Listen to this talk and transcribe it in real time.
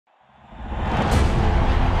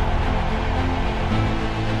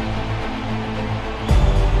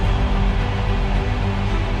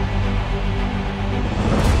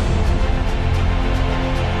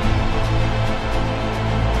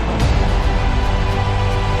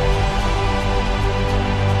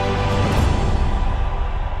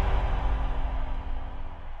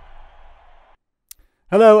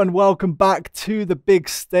Hello and welcome back to the big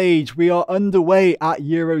stage. We are underway at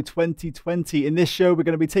Euro 2020. In this show, we're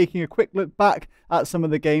going to be taking a quick look back at some of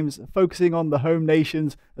the games, focusing on the home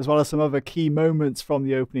nations, as well as some other key moments from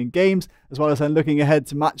the opening games, as well as then looking ahead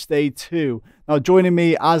to match day 2. Now, joining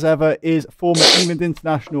me as ever is former England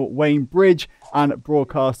international Wayne Bridge and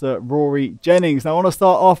broadcaster Rory Jennings. Now, I want to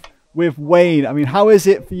start off with Wayne. I mean, how is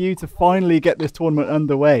it for you to finally get this tournament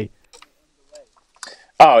underway?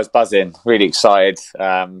 Oh, I was buzzing, really excited.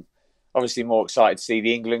 Obviously more excited to see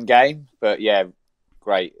the England game, but yeah,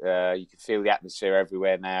 great. You can feel the atmosphere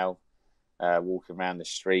everywhere now, walking around the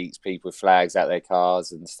streets, people with flags out their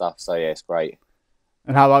cars and stuff. So yeah, it's great.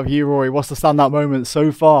 And how about you, Rory? What's the standout moment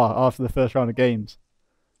so far after the first round of games?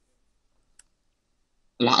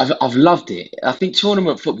 I've loved it. I think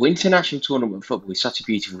tournament football, international tournament football is such a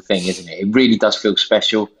beautiful thing, isn't it? It really does feel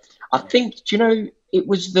special. I think, do you know, it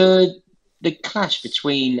was the clash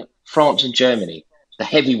between France and Germany, the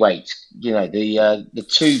heavyweights, the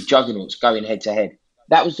two juggernauts going head to head.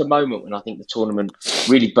 That was the moment when I think the tournament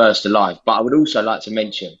really burst alive. But I would also like to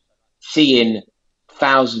mention seeing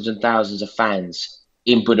thousands and thousands of fans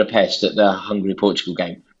in Budapest at the Hungary-Portugal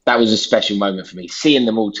game. That was a special moment for me. Seeing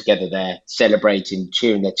them all together there, celebrating,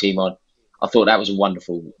 cheering their team on. I thought that was a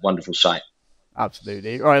wonderful, wonderful sight.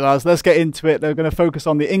 Absolutely. All right, lads, let's get into it. They're going to focus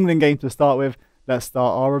on the England game to start with. Let's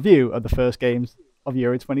start our review of the first games of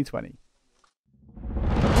Euro 2020.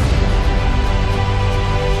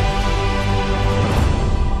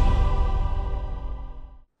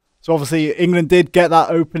 So obviously England did get that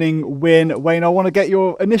opening win. Wayne, I want to get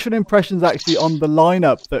your initial impressions actually on the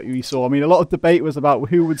lineup that we saw. I mean, a lot of debate was about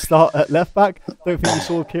who would start at left back. I don't think you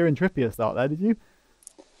saw Kieran Trippier start there, did you?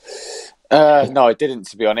 No, I didn't,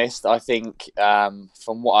 to be honest. I think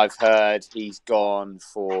from what I've heard, he's gone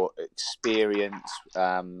for experience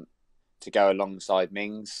to go alongside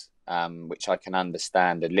Mings, which I can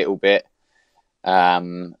understand a little bit.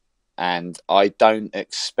 And I don't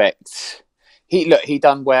expect... He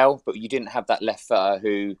done well, but you didn't have that left footer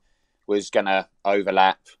who was going to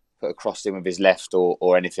overlap, put a cross in with his left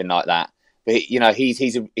or anything like that. But,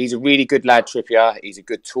 he's a really good lad, Trippier. He's a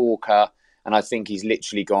good talker. And I think he's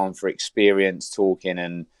literally gone for experience talking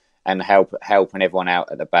and helping everyone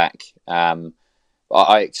out at the back.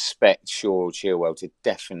 I expect Chilwell to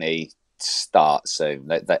definitely start soon.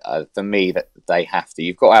 For me, that they have to.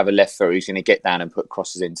 You've got to have a left footer who's going to get down and put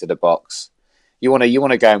crosses into the box. You want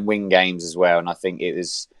to go and win games as well. And I think it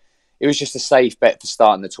was just a safe bet for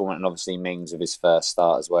starting the tournament, and obviously Mings with his first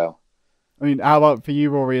start as well. I mean, how about for you,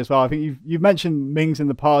 Rory, as well? I think you've mentioned Mings in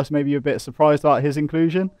the past. Maybe you're a bit surprised about his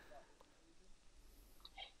inclusion.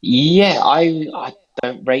 Yeah, I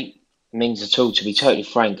don't rate Mings at all, to be totally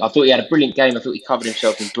frank. I thought he had a brilliant game. I thought he covered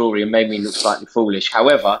himself in glory and made me look slightly foolish.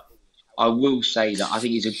 However, I will say that I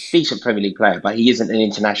think he's a decent Premier League player, but he isn't an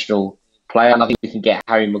international player. And I think we can get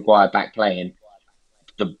Harry Maguire back playing,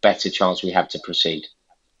 the better chance we have to proceed.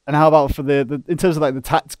 And how about for the in terms of like the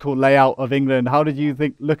tactical layout of England? How did you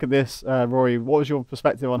look at this, Rory? What was your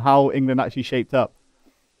perspective on how England actually shaped up?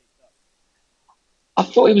 I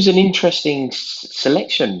thought it was an interesting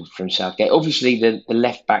selection from Southgate. Obviously, the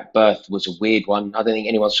left back berth was a weird one. I don't think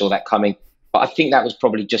anyone saw that coming. But I think that was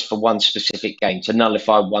probably just for one specific game to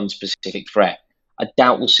nullify one specific threat. I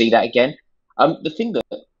doubt we'll see that again. The thing that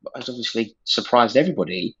has obviously surprised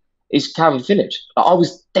everybody is Calvin Phillips. I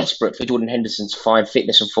was desperate for Jordan Henderson's fine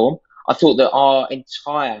fitness and form. I thought that our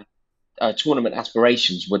entire tournament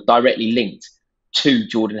aspirations were directly linked to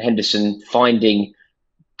Jordan Henderson finding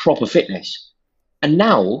proper fitness. And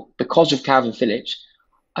now, because of Calvin Phillips,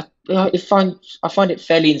 I find it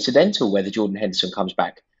fairly incidental whether Jordan Henderson comes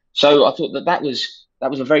back. So I thought that was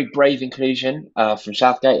a very brave inclusion from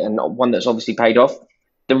Southgate, and one that's obviously paid off.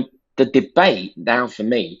 The debate now for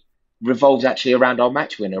me revolves actually around our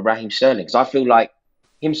match winner, Raheem Sterling, because I feel like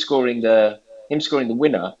him scoring the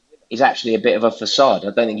winner is actually a bit of a facade.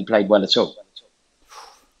 I don't think he played well at all.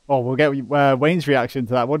 Well, we'll get Wayne's reaction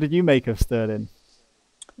to that. What did you make of Sterling?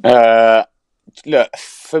 Look,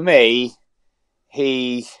 for me,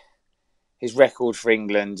 his record for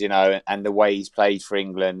England, and the way he's played for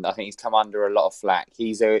England, I think he's come under a lot of flack.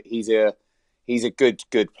 He's a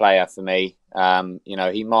good player for me.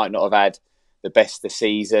 He might not have had the best of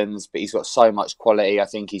seasons, but he's got so much quality. I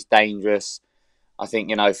think he's dangerous. I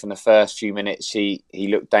think, from the first few minutes, he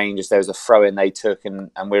looked dangerous. There was a throw-in they took, and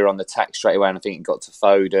we were on the attack straight away, and I think it got to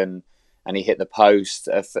Foden, and he hit the post.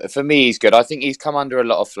 For me, he's good. I think he's come under a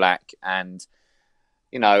lot of flack, and,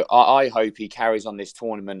 I hope he carries on this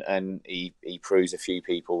tournament and he proves a few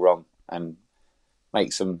people wrong and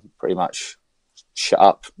makes them pretty much shut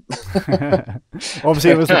up.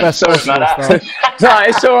 Obviously, it was the best Sorry possible about start. No,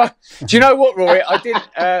 it's all right. Do you know what, Rory? I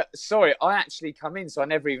didn't. Sorry, I actually come in, so I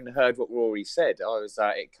never even heard what Rory said. I was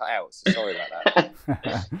it cut out. So sorry about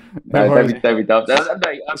that. No worries. Don't be daft. No,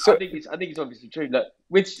 I think it's obviously true. Look,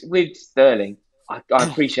 with Sterling, I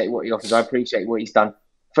appreciate what he offers. I appreciate what he's done.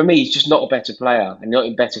 For me, he's just not a better player and not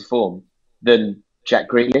in better form than Jack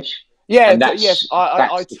Grealish. Yeah, And that's, yes, I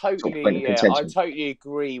that's I totally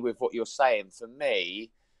agree with what you're saying. For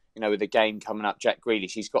me, with the game coming up, Jack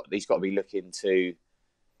Grealish, he's got to be looking to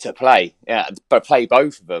play, but play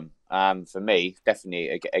both of them. For me,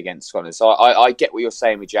 definitely against Scotland. So I get what you're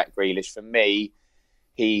saying with Jack Grealish. For me,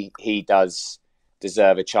 he does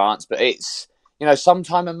deserve a chance, but it's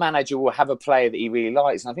sometime a manager will have a player that he really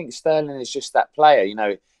likes, and I think Sterling is just that player.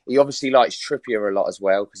 He obviously likes Trippier a lot as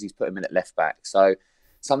well because he's put him in at left back. So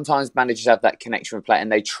sometimes managers have that connection with player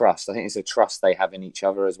and they trust. I think it's a trust they have in each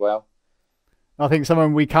other as well. I think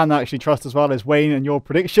someone we can actually trust as well is Wayne and your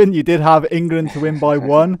prediction. You did have England to win by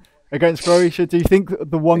 1 against Croatia. Do you think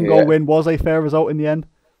the 1-goal win was a fair result in the end?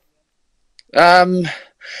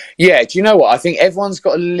 Yeah, do you know what? I think everyone's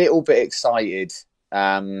got a little bit excited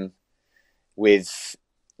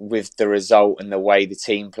with the result and the way the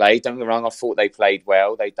team played. Don't get me wrong, I thought they played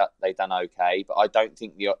well. They done okay, but I don't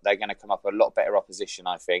think they're going to come up with a lot better opposition,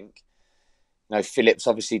 I think. Phillips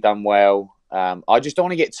obviously done well. I just don't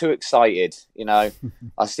want to get too excited. I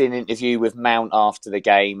seen an interview with Mount after the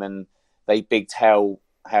game and they bigged how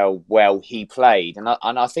well he played. And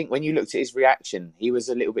I think when you looked at his reaction, he was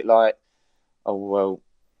a little bit like, oh, well,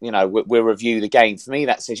 we'll review the game. For me,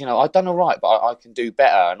 that says, I've done all right, but I can do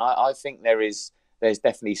better. And I think there's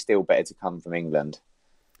definitely still better to come from England.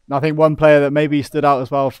 And I think one player that maybe stood out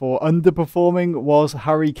as well for underperforming was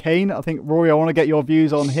Harry Kane. I think, Rory, I want to get your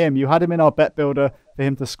views on him. You had him in our bet builder for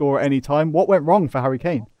him to score at any time. What went wrong for Harry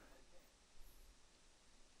Kane?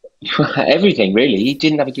 Everything, really. He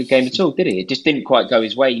didn't have a good game at all, did he? It just didn't quite go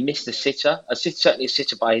his way. He missed certainly a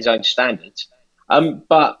sitter by his own standards.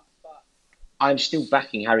 But I'm still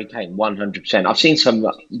backing Harry Kane 100%. I've seen some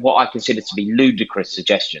what I consider to be ludicrous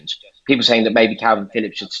suggestions. People saying that maybe Calvin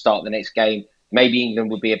Phillips should start the next game. Maybe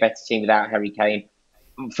England would be a better team without Harry Kane.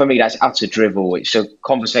 For me, that's utter drivel. It's a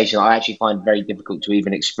conversation I actually find very difficult to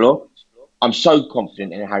even explore. I'm so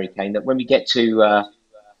confident in Harry Kane that when we get to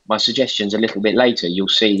my suggestions a little bit later, you'll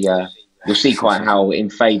see quite how in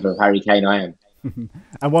favour of Harry Kane I am.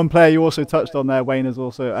 And one player you also touched on there, Wayne, is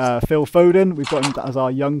also Phil Foden. We've got him as our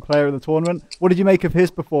young player of the tournament. What did you make of his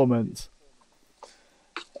performance?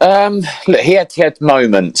 Look, he had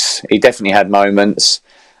moments. He definitely had moments.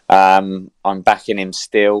 I'm backing him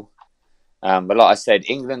still. But like I said,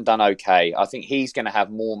 England done okay. I think he's going to have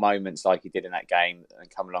more moments like he did in that game and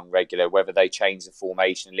come along regular, whether they change the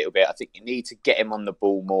formation a little bit. I think you need to get him on the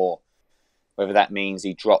ball more, whether that means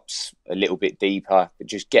he drops a little bit deeper, but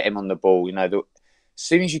just get him on the ball. As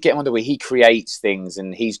soon as you get him on the ball, he creates things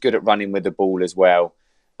and he's good at running with the ball as well.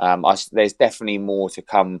 There's definitely more to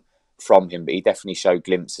come from him, but he definitely showed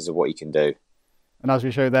glimpses of what he can do. And as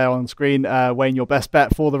we show there on screen, Wayne, your best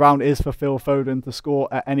bet for the round is for Phil Foden to score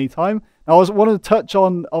at any time. Now, I wanted to touch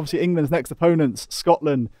on, obviously, England's next opponents,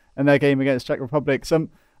 Scotland, and their game against Czech Republic. An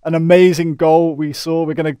amazing goal we saw.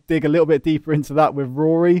 We're going to dig a little bit deeper into that with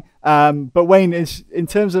Rory. But Wayne, in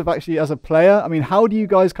terms of actually as a player, I mean, how do you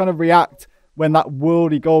guys kind of react when that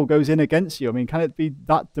worldy goal goes in against you? I mean, can it be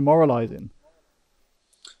that demoralising?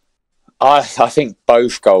 I think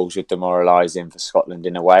both goals were demoralising for Scotland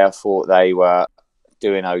in a way. I thought they were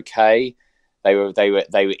doing okay. They were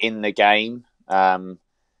in the game.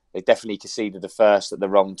 They definitely conceded the first at the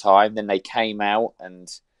wrong time. Then they came out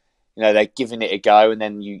and they're giving it a go, and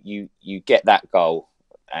then you get that goal,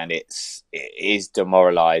 and it is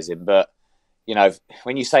demoralising. But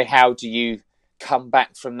when you say how do you come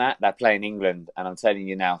back from that, they're playing England, and I'm telling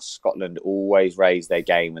you now, Scotland always raise their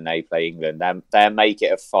game when they play England. They make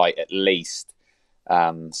it a fight at least.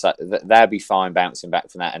 So they'll be fine bouncing back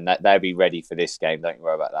from that, and they'll be ready for this game. Don't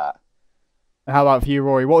worry about that. And how about for you,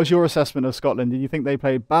 Rory? What was your assessment of Scotland? Did you think they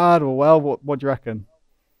played bad or well? What do you reckon?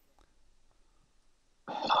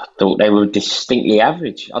 I thought they were distinctly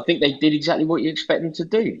average. I think they did exactly what you expect them to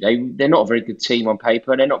do. They're not a very good team on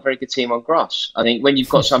paper, and they're not a very good team on grass. I think when you've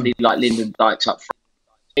got somebody like Lyndon Dykes up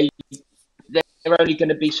front, they're only going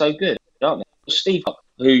to be so good, aren't they? Steve Clark,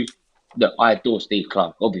 who, look, I adore Steve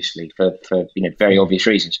Clark, obviously, for very obvious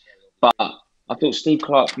reasons. But I thought Steve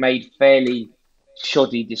Clark made fairly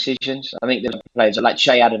shoddy decisions. I think the players like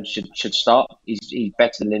Shea Adams should start. He's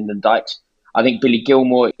better than Lyndon Dykes. I think Billy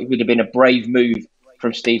Gilmour, it would have been a brave move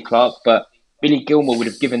from Steve Clark, but Billy Gilmour would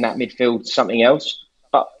have given that midfield something else.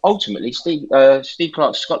 But ultimately, Steve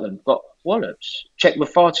Clark's Scotland got wallops. Czech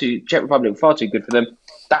Republic were far too good for them.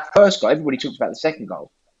 That first goal, everybody talks about the second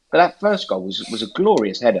goal, but that first goal was a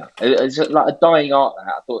glorious header. It's like a dying art. That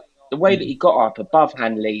I thought the way that he got up above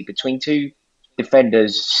Hanley between two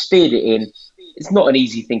defenders, steered it in. It's not an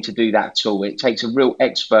easy thing to do that at all. It takes a real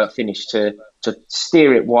expert finish to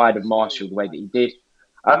steer it wide of Marshall the way that he did.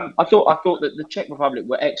 I thought that the Czech Republic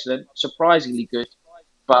were excellent, surprisingly good,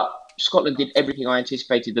 but Scotland did everything I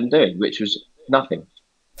anticipated them doing, which was nothing.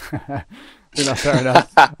 I think that's fair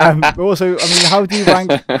enough. But also, I mean, how do you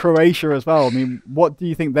rank Croatia as well? I mean, what do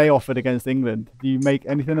you think they offered against England? Do you make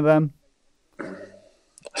anything of them?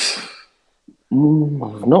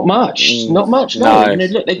 Not much. Not much. No. You know,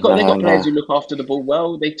 look, they've got players who look after the ball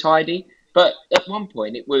well. They tidy. But at one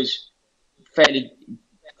point, it was fairly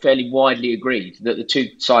widely agreed that the two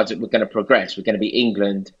sides that were going to progress were going to be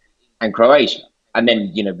England and Croatia, and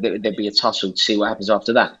then there'd be a tussle to see what happens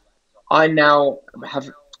after that. I now have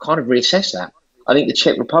kind of reassessed that. I think the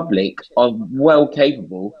Czech Republic are well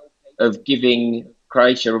capable of giving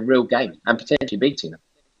Croatia a real game and potentially beating them.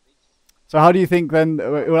 So how do you think then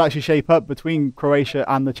it will actually shape up between Croatia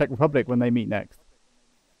and the Czech Republic when they meet next?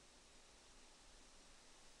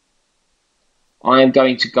 I am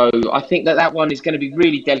going to go. I think that one is going to be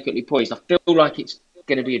really delicately poised. I feel like it's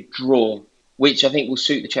going to be a draw, which I think will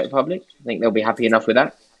suit the Czech Republic. I think they'll be happy enough with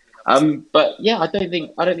that. But yeah, I don't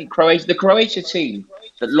think Croatia, the Croatia team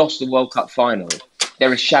that lost the World Cup final,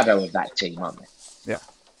 they're a shadow of that team, aren't they? Yeah.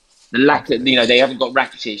 The lack that they haven't got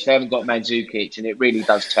Rakitic, they haven't got Mandzukic, and it really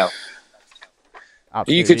does tell.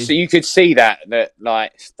 Absolutely. You could see that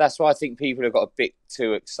like that's why I think people have got a bit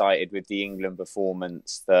too excited with the England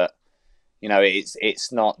performance. That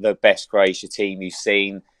it's not the best Croatia team you've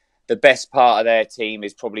seen. The best part of their team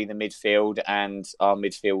is probably the midfield, and our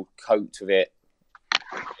midfield coped with it.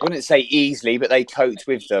 I wouldn't say easily, but they coped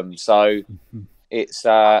with them. So it's.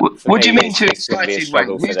 What do you mean too excited, Wayne?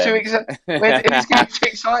 Who's too excited? Who's getting too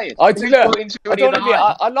excited? I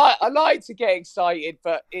like to get excited,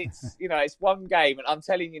 but it's it's one game, and I'm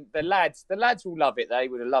telling you, the lads will love it. They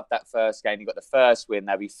would have loved that first game. You got the first win;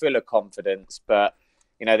 they'll be full of confidence. But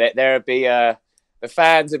there'll be the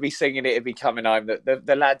fans will be singing it. It'll be coming home.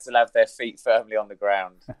 The lads will have their feet firmly on the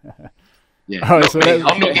ground. Yeah,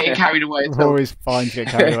 I'm not getting carried away at all. Always fine to get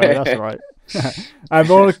carried away. That's all right. I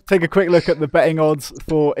want to take a quick look at the betting odds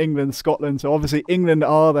for England, Scotland. So obviously England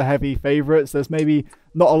are the heavy favourites. There's maybe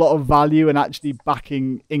not a lot of value in actually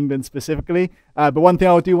backing England specifically. But one thing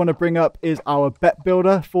I do want to bring up is our bet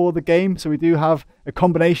builder for the game. So we do have a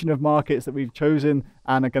combination of markets that we've chosen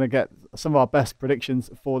and are going to get some of our best predictions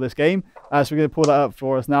for this game. So we're going to pull that up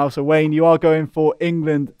for us now. So Wayne, you are going for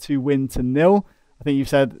England to win to 0. I think you've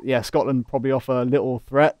said, Scotland probably offer a little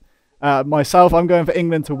threat. Myself, I'm going for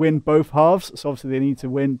England to win both halves. So obviously they need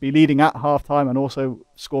to be leading at half-time and also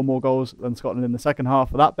score more goals than Scotland in the second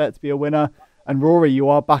half for that bet to be a winner. And Rory, you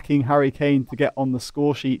are backing Harry Kane to get on the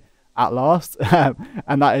score sheet at last.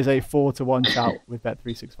 And that is a 4-1 shout with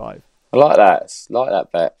Bet365. I like that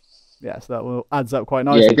bet. Yeah, so that adds up quite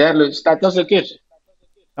nicely. Yeah, that does look good.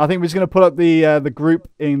 I think we're just going to pull up the group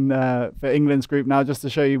for England's group now just to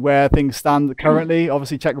show you where things stand currently.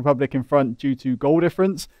 Obviously, Czech Republic in front due to goal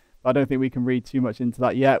difference. But I don't think we can read too much into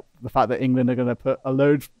that yet. The fact that England are going to put a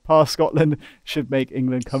load past Scotland should make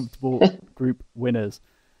England comfortable group winners.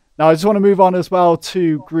 Now, I just want to move on as well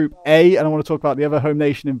to Group A, and I want to talk about the other home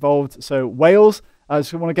nation involved. So Wales. I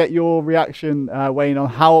just want to get your reaction, Wayne, on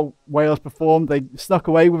how Wales performed. They snuck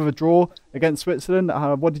away with a draw against Switzerland.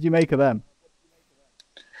 What did you make of them?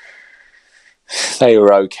 They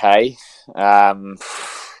were okay.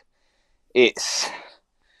 It's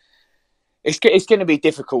going to be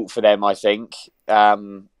difficult for them, I think,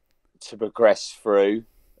 to progress through,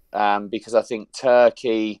 because I think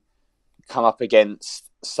Turkey come up against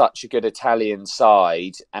such a good Italian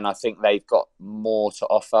side, and I think they've got more to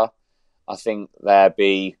offer. I think they'll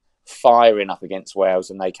be firing up against Wales,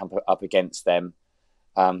 and they come up against them.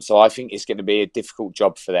 So I think it's going to be a difficult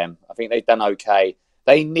job for them. I think they've done okay.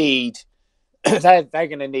 They need. They're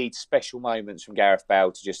going to need special moments from Gareth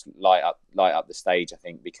Bale to just light up the stage, I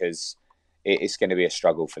think, because it's going to be a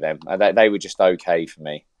struggle for them. They were just okay for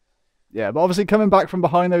me. Yeah, but obviously coming back from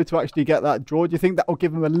behind, though, to actually get that draw, do you think that will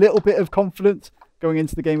give them a little bit of confidence going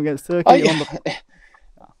into the game against Turkey?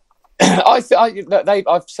 I've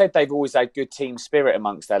said they've always had good team spirit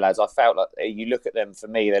amongst their lads. I felt like you look at them, for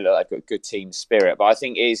me, they look like a good team spirit. But I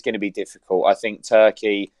think it is going to be difficult. I think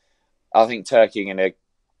Turkey are going to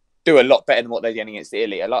do a lot better than what they're getting against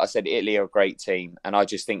Italy. Like I said, Italy are a great team, and I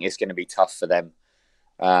just think it's going to be tough for them.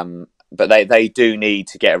 But they do need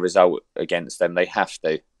to get a result against them. They have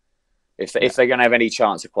to. If they're going to have any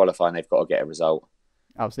chance of qualifying, they've got to get a result.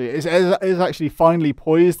 Absolutely. It's actually finely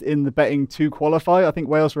poised in the betting to qualify. I think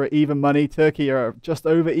Wales were at even money. Turkey are just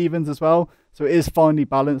over evens as well. So it is finely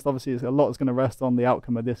balanced. Obviously, a lot is going to rest on the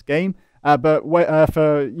outcome of this game. But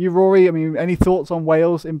for you, Rory, I mean, any thoughts on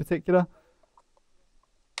Wales in particular?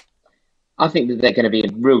 I think that they're going to be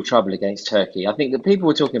in real trouble against Turkey. I think that people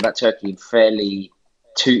were talking about Turkey in fairly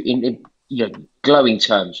glowing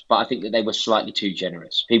terms, but I think that they were slightly too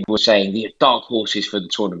generous. People were saying the dark horses for the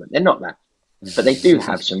tournament. They're not that, but they do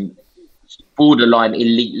have some borderline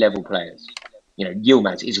elite level players.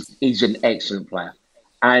 Yilmaz is an excellent player.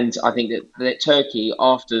 And I think that Turkey,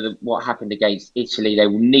 after what happened against Italy, they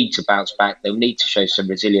will need to bounce back. They'll need to show some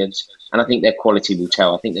resilience. And I think their quality will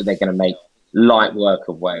tell. I think that they're going to make light work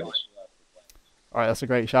of Wales. All right, that's a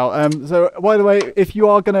great shout. So, by the way, if you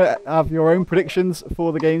are going to have your own predictions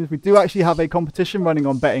for the games, we do actually have a competition running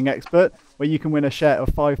on Betting Expert where you can win a share of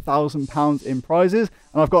 £5,000 in prizes.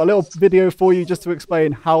 And I've got a little video for you just to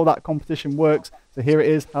explain how that competition works. So here it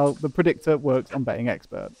is, how the predictor works on Betting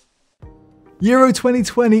Expert. Euro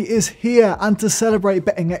 2020 is here, and to celebrate,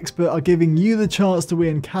 Betting Expert are giving you the chance to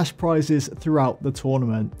win cash prizes throughout the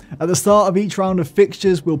tournament. At the start of each round of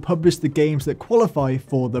fixtures, we'll publish the games that qualify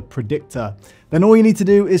for the predictor. Then all you need to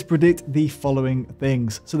do is predict the following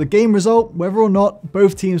things. So the game result, whether or not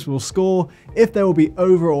both teams will score, if there will be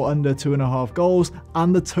over or under 2.5 goals,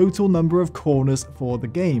 and the total number of corners for the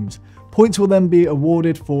games. Points will then be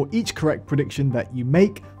awarded for each correct prediction that you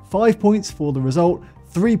make, 5 points for the result,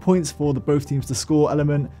 3 points for the both teams to score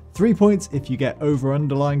element, 3 points if you get over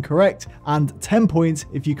underline correct, and 10 points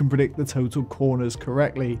if you can predict the total corners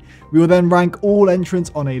correctly. We will then rank all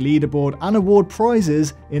entrants on a leaderboard and award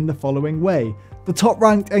prizes in the following way. The top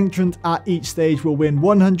ranked entrant at each stage will win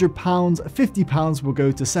 £100, £50 will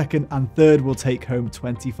go to second, and third will take home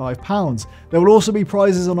 £25. There will also be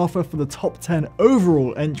prizes on offer for the top 10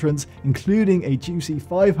 overall entrants, including a juicy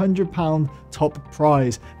 £500 top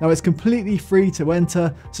prize. Now it's completely free to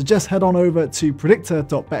enter, so just head on over to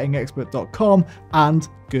predictor.bettingexpert.com and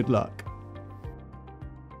good luck.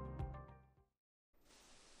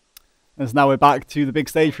 As now we're back to the big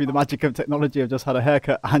stage through the magic of technology. I've just had a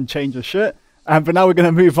haircut and change of shirt. But now we're going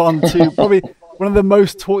to move on to probably one of the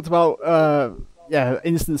most talked about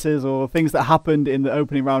instances or things that happened in the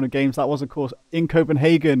opening round of games. That was, of course, in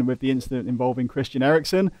Copenhagen with the incident involving Christian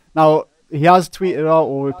Eriksen. Now, he has tweeted out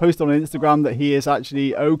or posted on Instagram that he is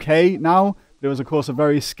actually okay now. But it was, of course, a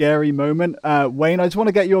very scary moment. Wayne, I just want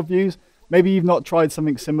to get your views. Maybe you've not tried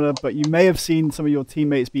something similar, but you may have seen some of your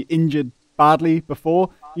teammates be injured badly before.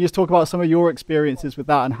 Can you just talk about some of your experiences with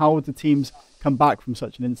that and how the teams come back from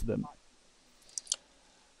such an incident?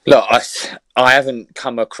 Look, I haven't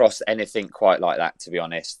come across anything quite like that, to be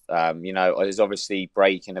honest. There's obviously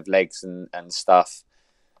breaking of legs and stuff.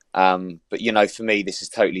 But, for me, this is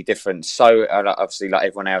totally different. So, obviously, like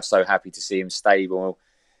everyone else, so happy to see him stable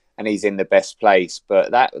and he's in the best place. But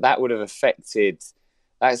that would have affected...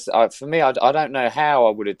 for me, I don't know how I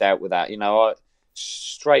would have dealt with that.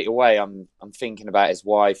 Straight away, I'm thinking about his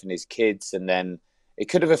wife and his kids, and then it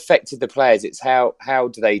could have affected the players. It's how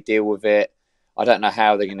do they deal with it? I don't know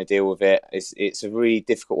how they're going to deal with it. It's a really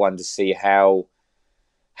difficult one to see how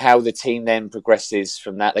the team then progresses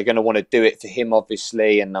from that. They're going to want to do it for him,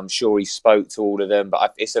 obviously, and I'm sure he spoke to all of them.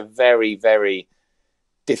 But it's a very, very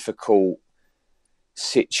difficult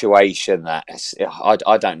situation. I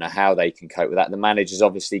don't know how they can cope with that. The manager's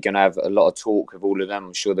obviously going to have a lot of talk with all of them.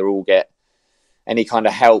 I'm sure they'll all get any kind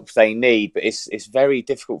of help they need. But it's very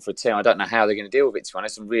difficult for a team. I don't know how they're going to deal with it, to be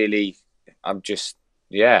honest.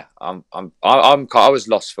 I was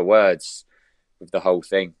lost for words with the whole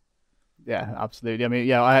thing. Yeah, absolutely. I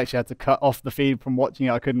mean, I actually had to cut off the feed from watching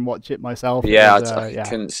it. I couldn't watch it myself. I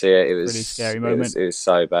couldn't see it. It was a really scary moment. It was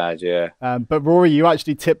so bad, yeah. But Rory, you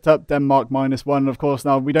actually tipped up Denmark -1. Of course,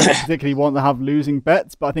 now we don't particularly want to have losing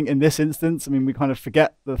bets, but I think in this instance, we kind of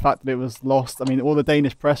forget the fact that it was lost. All the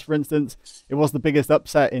Danish press, for instance, it was the biggest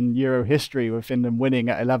upset in Euro history with Finland winning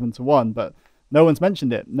at 11-1, but no one's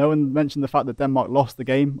mentioned it. No one mentioned the fact that Denmark lost the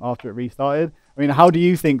game after it restarted. How do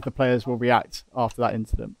you think the players will react after that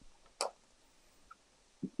incident?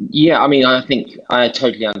 Yeah, I think I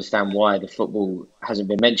totally understand why the football hasn't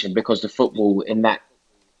been mentioned, because the football in that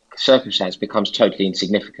circumstance becomes totally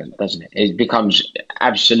insignificant, doesn't it? It becomes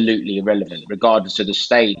absolutely irrelevant, regardless of the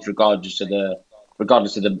stage, regardless of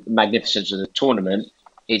the magnificence of the tournament.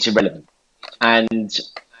 It's irrelevant, and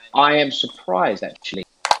I am surprised actually.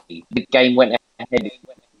 The game went ahead.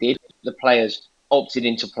 The players opted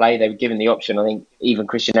into play. They were given the option. I think even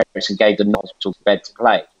Christian Eriksen gave them not to bed to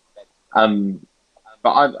play.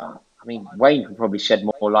 But Wayne can probably shed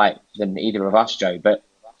more light than either of us, Joe. But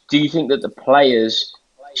do you think that the players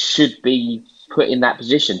should be put in that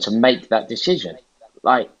position to make that decision?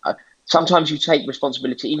 Like, sometimes you take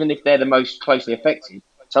responsibility, even if they're the most closely affected.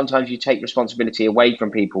 Sometimes you take responsibility away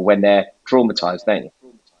from people when they're traumatized, don't you?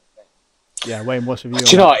 Yeah, Wayne, what's your view?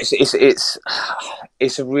 Do you know,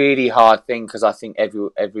 it's a really hard thing because I think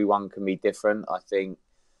everyone can be different. I think,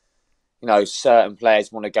 you know, certain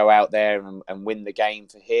players want to go out there and win the game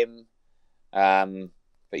for him.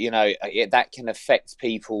 But, you know, that can affect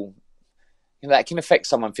people. You know, that can affect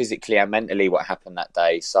someone physically and mentally, what happened that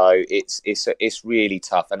day. So it's really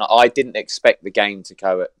tough. And I didn't expect the game to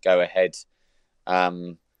go ahead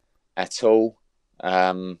at all.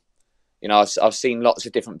 You know, I've seen lots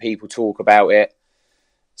of different people talk about it.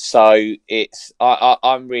 So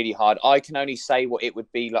I'm really hard. I can only say what it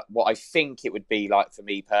would be like, what I think it would be like for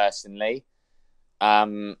me personally.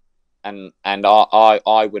 And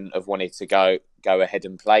I wouldn't have wanted to go ahead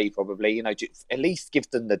and play probably. You know, at least give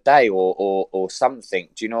them the day or something.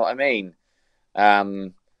 Do you know what I mean?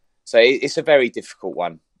 So it's a very difficult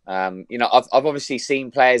one. You know, I've obviously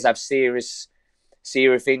seen players have serious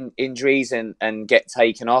injuries and get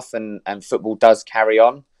taken off, and football does carry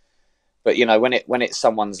on. But you know, when it's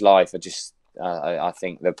someone's life, I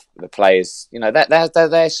think the players, you know,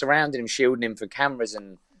 they're surrounding him, shielding him for cameras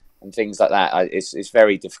and things like that. It's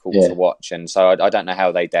very difficult to watch, and so I don't know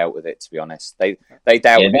how they dealt with it. To be honest, they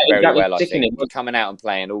dealt with it very well. I think coming out and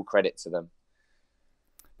playing, all credit to them.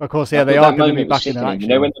 Of course, yeah, they are going to be back in action. You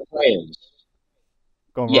know, when the players.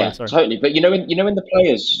 Go on, yeah, Rory, sorry. Totally. But you know when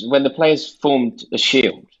the players formed a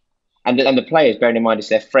shield, and the players, bearing in mind it's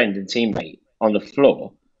their friend and teammate on the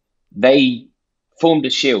floor, they formed a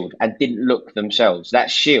shield and didn't look themselves.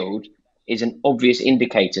 That shield is an obvious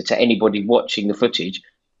indicator to anybody watching the footage.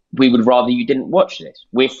 We would rather you didn't watch this.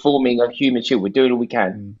 We're forming a human shield. We're doing all we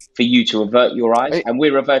can for you to avert your eyes, and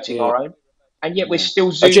we're averting our own. And yet we're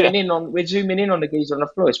still zooming in on the geezer on the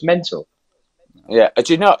floor. It's mental. Yeah.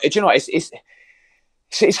 Do you know?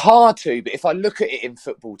 It's hard to, but if I look at it in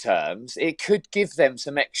football terms, it could give them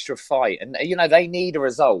some extra fight. And, you know, they need a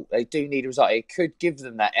result. They do need a result. It could give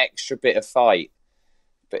them that extra bit of fight.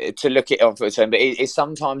 But to look at it on football terms, but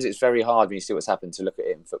sometimes it's very hard when you see what's happened to look at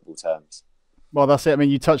it in football terms. Well, that's it. I mean,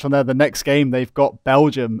 you touched on there the next game. They've got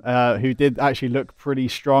Belgium, who did actually look pretty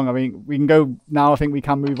strong. I mean, we can go now. I think we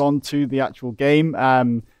can move on to the actual game. I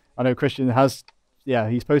know Christian has,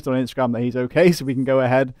 he's posted on Instagram that he's okay, so we can go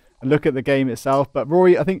ahead and look at the game itself. But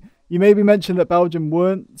Rory, I think you maybe mentioned that Belgium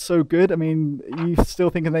weren't so good. I mean, are you still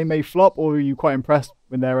thinking they may flop, or are you quite impressed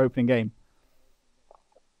with their opening game?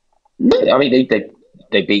 No, I mean,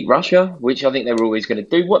 they beat Russia, which I think they were always going to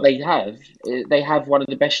do. What they have one of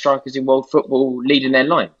the best strikers in world football leading their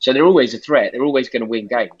line. So they're always a threat. They're always going to win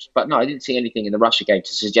games. But no, I didn't see anything in the Russia game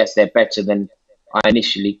to suggest they're better than I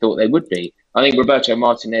initially thought they would be. I think Roberto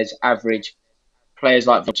Martinez, average, players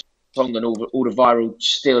like Vertonghen and all the viral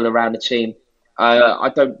still around the team.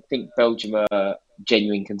 I don't think Belgium are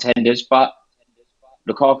genuine contenders, but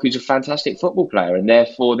Lukaku's a fantastic football player, and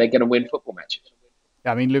therefore they're going to win football matches.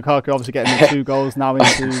 Yeah, I mean, Lukaku obviously getting the 2 goals now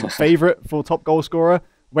into favourite for top goal scorer.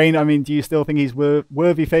 Wayne, I mean, do you still think he's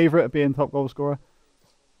worthy favourite of being top goal scorer?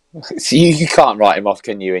 So you can't write him off,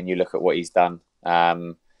 can you? And you look at what he's done.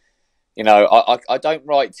 You know, I don't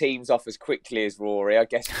write teams off as quickly as Rory. I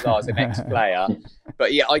guess because I was an ex-player.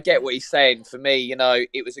 But yeah, I get what he's saying. For me, you know,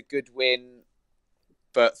 it was a good win.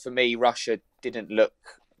 But for me, Russia didn't look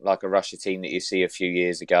like a Russia team that you see a few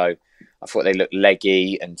years ago. I thought they looked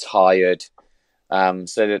leggy and tired.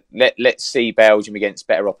 So let's see Belgium against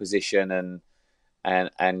better opposition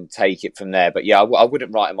and take it from there. But yeah, I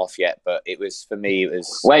wouldn't write them off yet. But it was, for me, it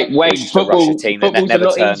was just a Russia team that never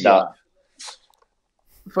turned up.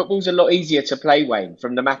 Football's a lot easier to play, Wayne,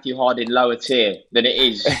 from the Matthew Harding lower tier than it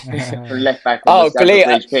is from left back on the Stamford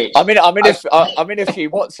Bridge pitch. I'm in a few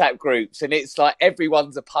WhatsApp groups, and it's like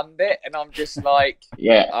everyone's a pundit, and I'm just like,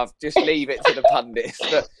 I'll just leave it to the pundits.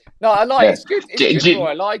 But no, I like it. It's good. It's good.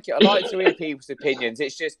 I like it. I like to hear people's opinions.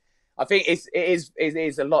 It's just, I think it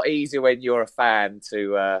is a lot easier when you're a fan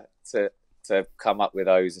to come up with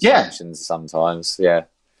those assumptions sometimes. Yeah.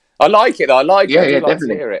 I like it. I like it. I do like to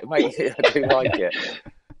hear it. Mate, I do like it.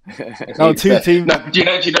 No, 2 teams. No, do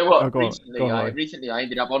you know what? Oh, Recently, I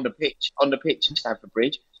ended up on the pitch in Stamford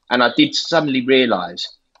Bridge, and I did suddenly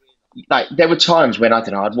realise, like, there were times when, I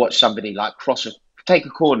don't know, I'd watch somebody like take a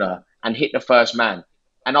corner and hit the first man,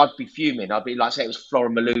 and I'd be fuming. I'd be like, say it was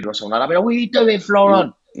Florent Malouda or something. I'd be like, what are you doing,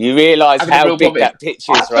 Florent? You realise how big that pitch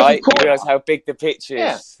is, right? You realise how big the pitch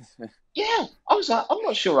is. Yeah, I was like, I'm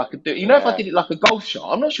not sure I could do it. You know, if I did it like a golf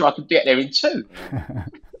shot, I'm not sure I could get there in 2.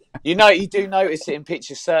 You know, you do notice it in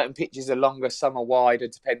pitches. Certain pitches are longer, some are wider,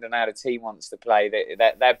 depending on how the team wants to play.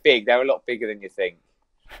 They're big. They're a lot bigger than you think.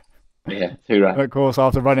 Yeah, too right. And of course,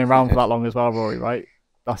 after running around for that long as well, Rory, right?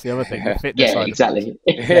 That's the other thing, the fitness side exactly.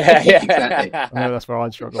 Exactly. I know that's where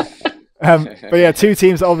I'd struggle. But yeah, two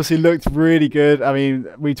teams that obviously looked really good. I mean,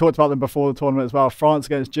 we talked about them before the tournament as well. France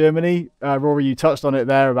against Germany. Rory, you touched on it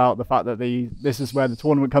there about the fact that this is where the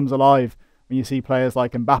tournament comes alive when you see players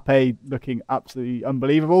like Mbappe looking absolutely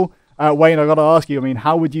unbelievable. Wayne, I got to ask you, I mean,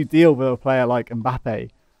 how would you deal with a player like Mbappe?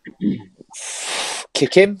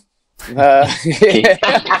 Kick him. He's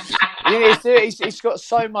got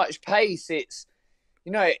so much pace. It's,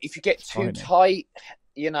 you know, if you get too tight,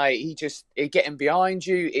 you know, he getting behind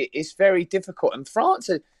you. It's very difficult. And France,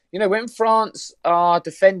 you know, when France are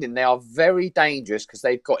defending, they are very dangerous because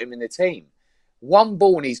they've got him in the team. One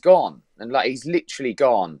ball and he's gone, and like he's literally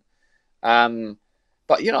gone.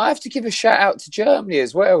 But you know, I have to give a shout out to Germany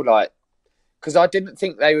as well, like, because I didn't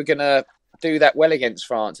think they were gonna do that well against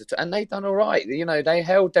France, and they've done all right. You know, they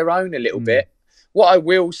held their own a little bit. What I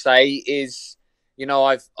will say is, you know,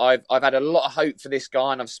 I've had a lot of hope for this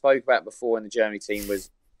guy, and I've spoke about before in the Germany team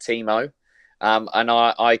was Timo, and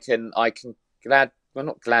I can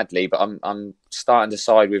not gladly, but I'm starting to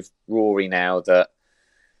side with Rory now that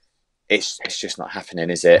it's just not happening,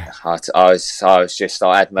 is it? I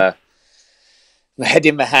had my head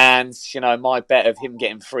in my hands, you know, my bet of him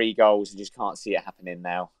getting 3 goals, and just can't see it happening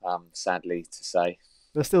now. Sadly to say.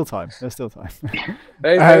 There's still time. There's still time.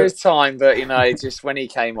 There is time, but you know, just when he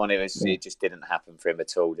came on, it just didn't happen for him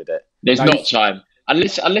at all, did it? There's not time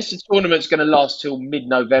unless the tournament's going to last till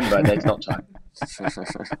mid-November. There's not time.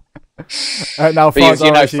 Now, France,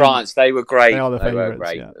 you know, France, they were great. They were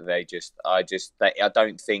great. Yeah. I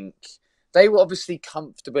don't think they were obviously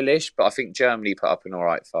comfortable-ish, but I think Germany put up an all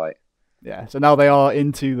right fight. Yeah, so now they are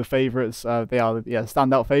into the favourites. They are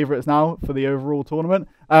standout favourites now for the overall tournament.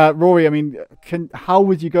 Rory, I mean, how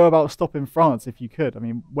would you go about stopping France if you could? I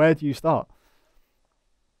mean, where do you start?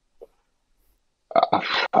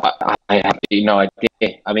 I have no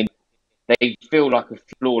idea. I mean, they feel like a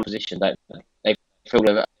flawed position, don't they? They feel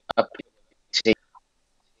a team.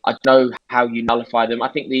 I don't know how you nullify them. I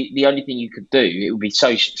think the only thing you could do, it would be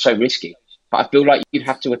so risky, but I feel like you'd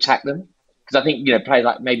have to attack them. Because I think, you know, players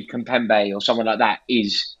like maybe Kimpembe or someone like that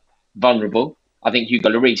is vulnerable. I think Hugo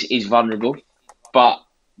Lloris is vulnerable. But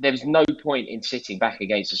there's no point in sitting back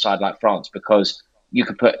against a side like France, because you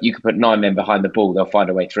could put 9 men behind the ball. They'll find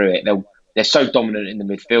a way through it. They're so dominant in the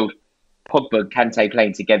midfield. Pogba and Kante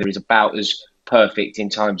playing together is about as perfect in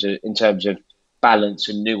terms of balance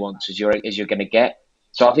and nuance as you're going to get.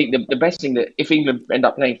 So I think the best thing, that if England end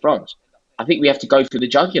up playing France, I think we have to go for the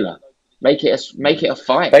jugular. Make it a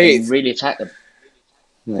fight and really attack them.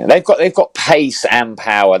 Yeah, they've got pace and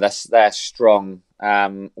power. They're strong.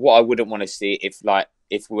 What I wouldn't want to see if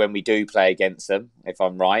when we do play against them, if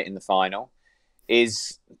I'm right in the final,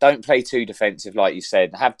 is don't play too defensive, like you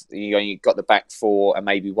said. You've got the back 4 and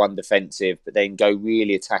maybe 1 defensive, but then go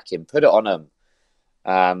really attacking. Put it on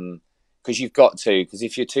them, because you've got to. Because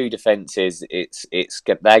if you're too defensive,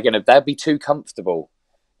 they'll be too comfortable.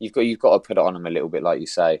 You've got to put it on them a little bit, like you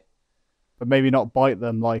say. But maybe not bite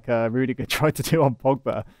them like Rudiger tried to do on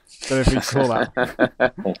Pogba. So if we saw that.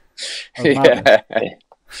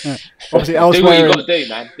 Obviously, elsewhere. Do what you got to do,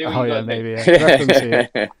 man.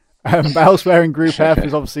 But elsewhere in Group F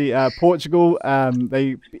is obviously Portugal.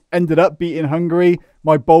 They ended up beating Hungary.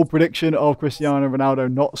 My bold prediction of Cristiano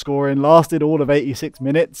Ronaldo not scoring lasted all of 86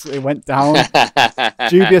 minutes. It went down.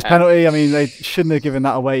 Dubious penalty. I mean, they shouldn't have given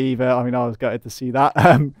that away either. I mean, I was gutted to see that.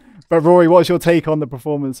 But Rory, what's your take on the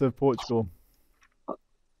performance of Portugal?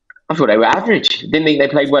 I thought they were average. Didn't think they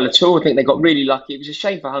played well at all. I think they got really lucky. It was a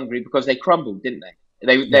shame for Hungary because they crumbled, didn't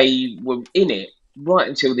they? They were in it right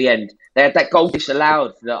until the end. They had that goal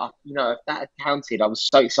disallowed. That, you know, if that had counted, I was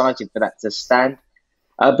so excited for that to stand.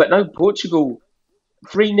 But no, Portugal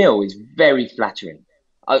 3-0 is very flattering.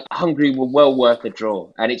 Hungary were well worth a draw,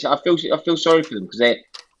 and I feel sorry for them because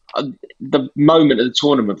the moment of the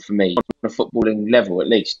tournament for me, on a footballing level at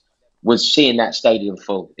least, was seeing that stadium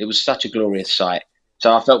full. It was such a glorious sight.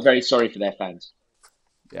 So I felt very sorry for their fans.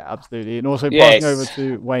 Yeah, absolutely. And also passing over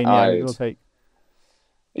to Wayne, your take.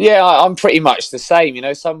 Yeah, I'm pretty much the same. You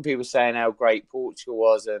know, some people saying how great Portugal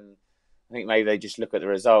was, and I think maybe they just look at the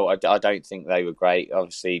result. I don't think they were great.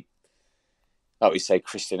 Obviously, like we say,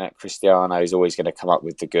 Cristiano is always going to come up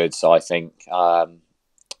with the goods, I think. Like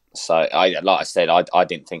I said, I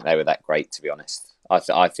didn't think they were that great, to be honest.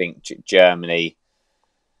 I think Germany,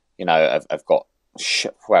 you know, have got,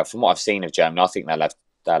 well, from what I've seen of Germany, I think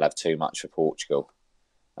they'll have too much for Portugal.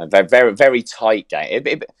 A very, very, very tight game.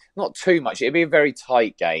 Not too much. It'd be a very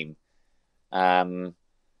tight game. But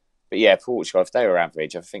yeah, Portugal, if they were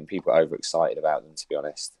average, I think people are overexcited about them, to be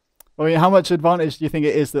honest. I mean, how much advantage do you think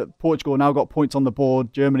it is that Portugal now got points on the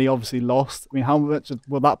board? Germany obviously lost. I mean, how much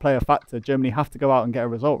will that play a factor? Germany have to go out and get a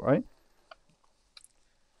result, right?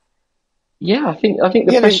 Yeah, I think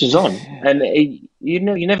the pressure's on, and you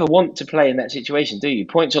never want to play in that situation, do you?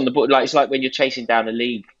 Points on the board, like it's like when you're chasing down a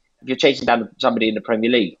league. If you're chasing down somebody in the Premier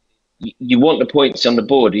League, you want the points on the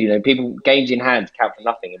board. Games in hand count for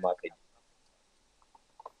nothing, in my opinion.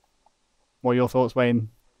 What are your thoughts, Wayne?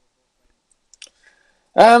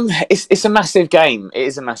 It's a massive game. It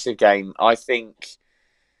is a massive game. I think,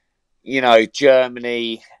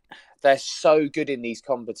 Germany, they're so good in these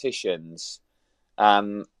competitions.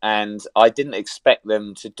 And I didn't expect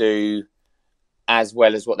them to do as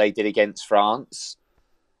well as what they did against France.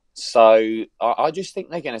 So I just think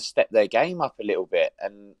they're going to step their game up a little bit.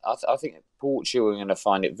 And I think Portugal are going to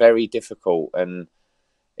find it very difficult. And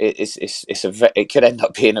it could end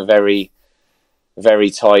up being a very,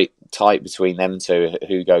 very tight between them two,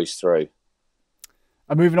 who goes through.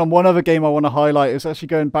 And moving on, one other game I want to highlight is actually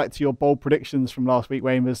going back to your bold predictions from last week,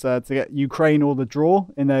 Wayne, was to get Ukraine or the draw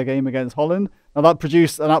in their game against Holland. Now, that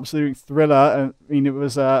produced an absolute thriller. I mean, it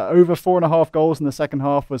was over 4.5 goals in the second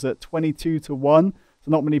half, was at 22-1. So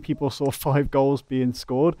not many people saw 5 goals being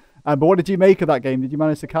scored. But what did you make of that game? Did you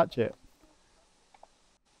manage to catch it?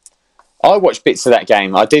 I watched bits of that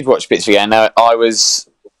game. I did watch bits of it. And I was,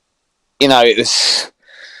 it was...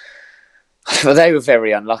 Well, they were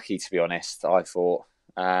very unlucky, to be honest, I thought.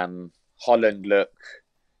 Holland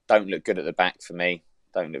don't look good at the back for me.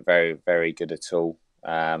 Don't look very, very good at all.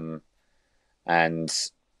 I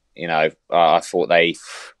thought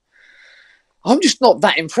I'm just not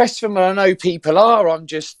that impressed with them. I know people are. I'm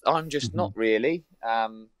just not really.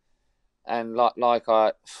 And I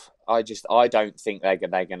don't think they're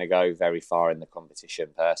going to go very far in the competition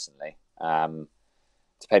personally.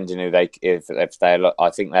 Depending who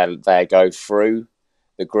I think they go through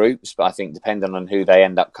the groups, but I think depending on who they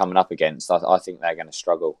end up coming up against, I think they're going to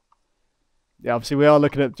struggle. Yeah, obviously we are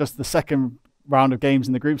looking at just the second round of games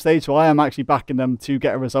in the group stage, so I am actually backing them to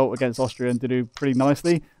get a result against Austria and to do pretty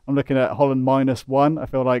nicely. I'm looking at Holland -1. I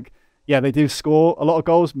feel like, yeah, they do score a lot of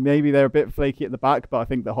goals. Maybe they're a bit flaky at the back, but I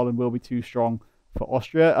think that Holland will be too strong for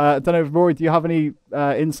Austria. I don't know, Rory, do you have any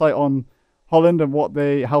insight on Holland and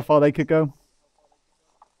how far they could go?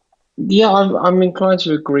 Yeah, I'm inclined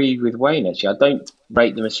to agree with Wayne, actually. I don't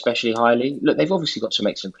rate them especially highly. Look, they've obviously got some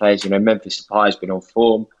excellent players. Memphis Depay's been on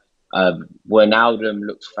form. Wijnaldum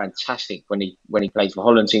looks fantastic when he plays for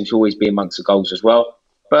Holland. Seems to always be amongst the goals as well.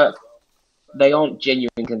 But they aren't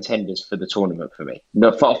genuine contenders for the tournament for me.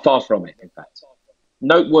 No, far from it, in fact.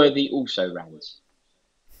 Noteworthy also, Rans.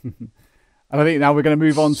 And I think now we're going to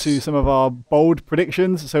move on to some of our bold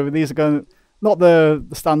predictions. So these are going... Not the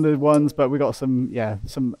standard ones, but we got some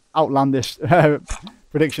outlandish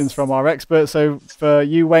predictions from our experts. So for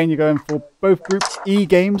you, Wayne, you're going for both Group E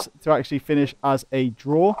games to actually finish as a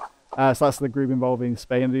draw. So that's the group involving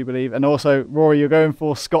Spain, I do believe. And also, Rory, you're going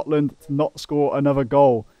for Scotland to not score another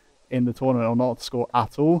goal in the tournament, or not score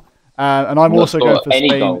at all. And I'm also going for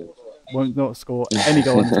Spain. Won't not score any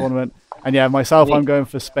goal in the tournament. And yeah, myself, I'm going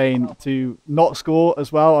for Spain to not score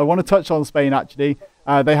as well. I want to touch on Spain, actually.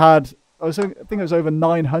 They had... I think it was over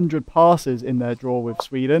 900 passes in their draw with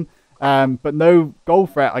Sweden, but no goal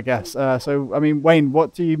threat, I guess. So, I mean, Wayne,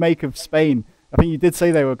 what do you make of Spain? I think you did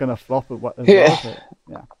say they were going to flop as well.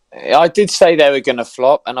 Yeah, I did say they were going to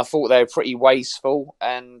flop, and I thought they were pretty wasteful.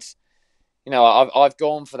 And I've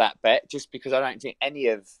gone for that bet just because I don't think any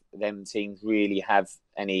of them teams really have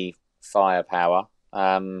any firepower.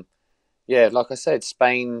 Like I said,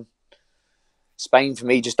 Spain for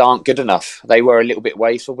me just aren't good enough. They were a little bit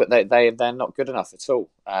wasteful, but they're not good enough at all.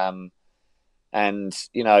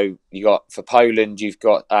 You got for Poland, you've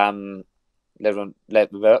got Lewandowski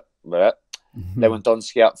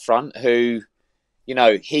up front, who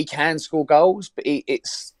he can score goals, but I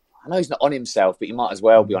know he's not on himself, but he might as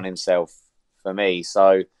well be on himself for me.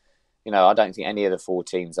 So I don't think any of the 4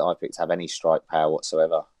 teams that I picked have any strike power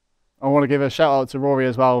whatsoever. I want to give a shout out to Rory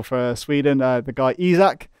as well for Sweden. The guy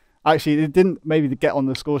Isak. Actually, it didn't maybe get on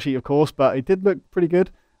the score sheet, of course, but it did look pretty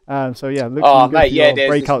good. So yeah, looked good for your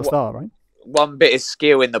breakout star, right? One bit of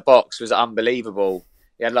skill in the box was unbelievable.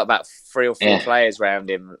 He had about 3 or 4 players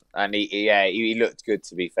around him, and he looked good.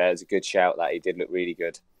 To be fair, it was a good shout. That he did look really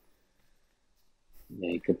good.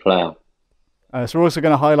 Yeah, good player. So we're also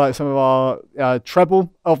going to highlight some of our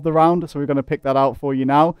treble of the round. So we're going to pick that out for you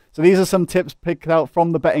now. So these are some tips picked out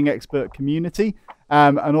from the betting expert community,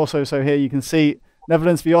 and also so here you can see.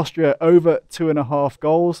 Netherlands v Austria over 2.5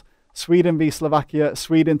 goals. Sweden v Slovakia,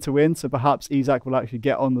 Sweden to win, so perhaps Isak will actually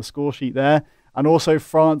get on the score sheet there. And also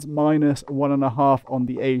France minus 1.5 on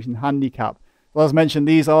the Asian handicap. Well, as mentioned,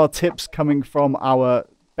 these are tips coming from our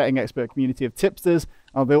betting expert community of tipsters.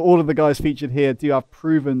 Although all of the guys featured here do have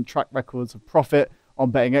proven track records of profit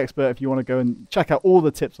on Betting Expert. If you want to go and check out all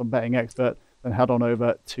the tips on Betting Expert, then head on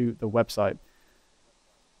over to the website.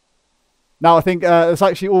 Now, I think that's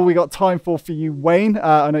actually all we got time for you, Wayne.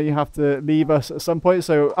 I know you have to leave us at some point,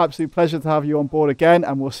 so absolute pleasure to have you on board again,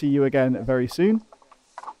 and we'll see you again very soon.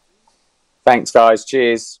 Thanks, guys.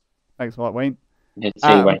 Cheers. Thanks a lot, Wayne. See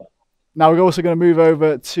you, Wayne. Now we're also going to move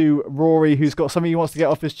over to Rory, who's got something he wants to get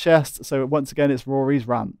off his chest. So once again, it's Rory's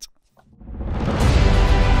rant.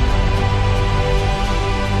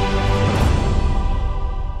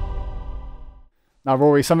 Now,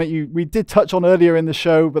 Rory, something we did touch on earlier in the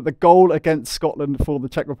show, but the goal against Scotland for the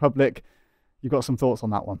Czech Republic, you've got some thoughts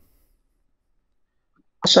on that one.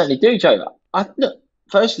 I certainly do, Joe. Look,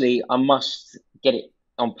 firstly, I must get it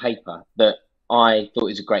on paper that I thought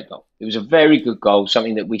it was a great goal. It was a very good goal,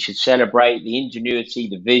 something that we should celebrate, the ingenuity,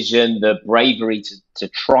 the vision, the bravery to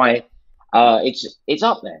try. It's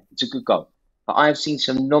up there. It's a good goal. But I have seen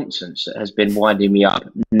some nonsense that has been winding me up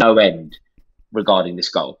no end regarding this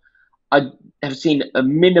goal. I have seen a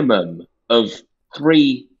minimum of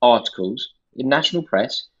 3 articles in national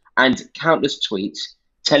press and countless tweets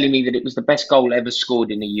telling me that it was the best goal ever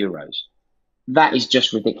scored in the Euros. That is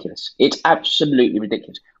just ridiculous. It's absolutely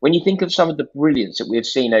ridiculous. When you think of some of the brilliance that we have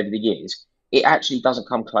seen over the years, it actually doesn't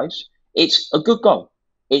come close. It's a good goal.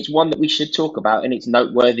 It's one that we should talk about, and it's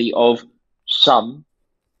noteworthy of some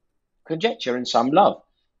conjecture and some love.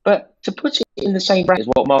 But to put it in the same bracket as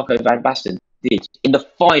what Marco van Basten did in the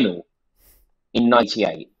final in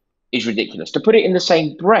 '98 is ridiculous. To put it in the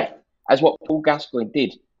same breath as what Paul Gascoigne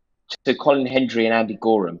did to Colin Hendry and Andy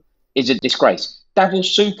Gorham is a disgrace. Davor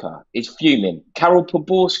Suker is fuming. Karol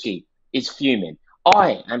Poborski is fuming.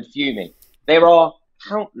 I am fuming. There are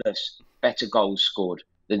countless better goals scored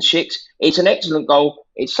than Schik's. It's an excellent goal.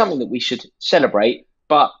 It's something that we should celebrate,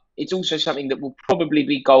 but it's also something that will probably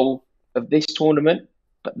be goal of this tournament,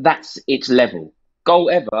 but that's its level. Goal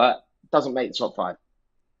ever doesn't make the top 5.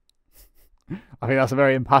 I think that's a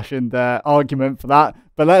very impassioned argument for that.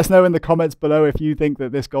 But let us know in the comments below if you think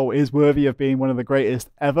that this goal is worthy of being one of the greatest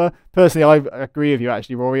ever. Personally, I agree with you,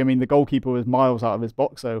 actually, Rory. I mean, the goalkeeper was miles out of his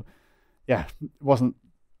box. So, yeah, it wasn't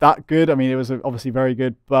that good. I mean, it was obviously very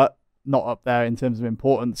good, but not up there in terms of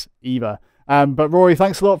importance either. But, Rory,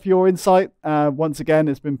 thanks a lot for your insight. Once again,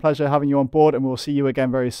 it's been a pleasure having you on board, and we'll see you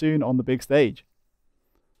again very soon on the big stage.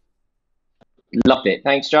 Loved it.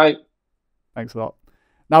 Thanks, Joe. Thanks a lot.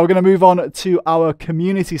 Now we're going to move on to our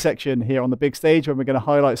community section here on the big stage, where we're going to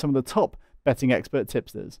highlight some of the top betting expert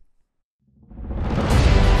tipsters.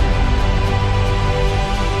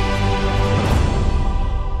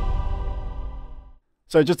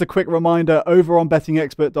 So just a quick reminder, over on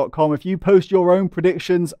bettingexpert.com, if you post your own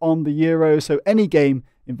predictions on the Euros, so any game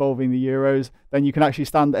involving the Euros, then you can actually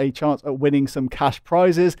stand a chance at winning some cash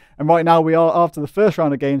prizes. And right now we are, after the first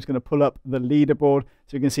round of games, going to pull up the leaderboard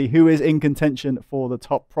so you can see who is in contention for the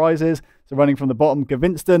top prizes. So running from the bottom,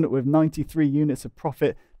 Gavinston with 93 units of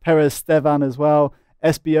profit, Perez Stevan as well,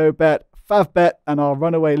 SBO Bet, Favbet, and our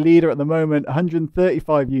runaway leader at the moment,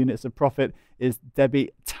 135 units of profit, is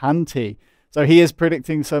Debbie Tanti. So he is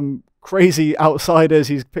predicting some crazy outsiders.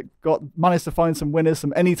 He's managed to find some winners,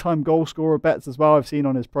 some anytime goal scorer bets as well, I've seen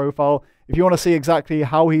on his profile. If you want to see exactly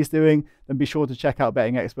how he's doing, then be sure to check out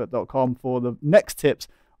bettingexpert.com for the next tips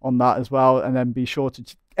on that as well. And then be sure to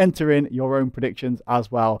enter in your own predictions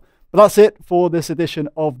as well. But that's it for this edition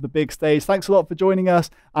of The Big Stage. Thanks a lot for joining us.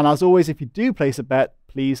 And as always, if you do place a bet,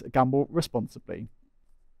 please gamble responsibly.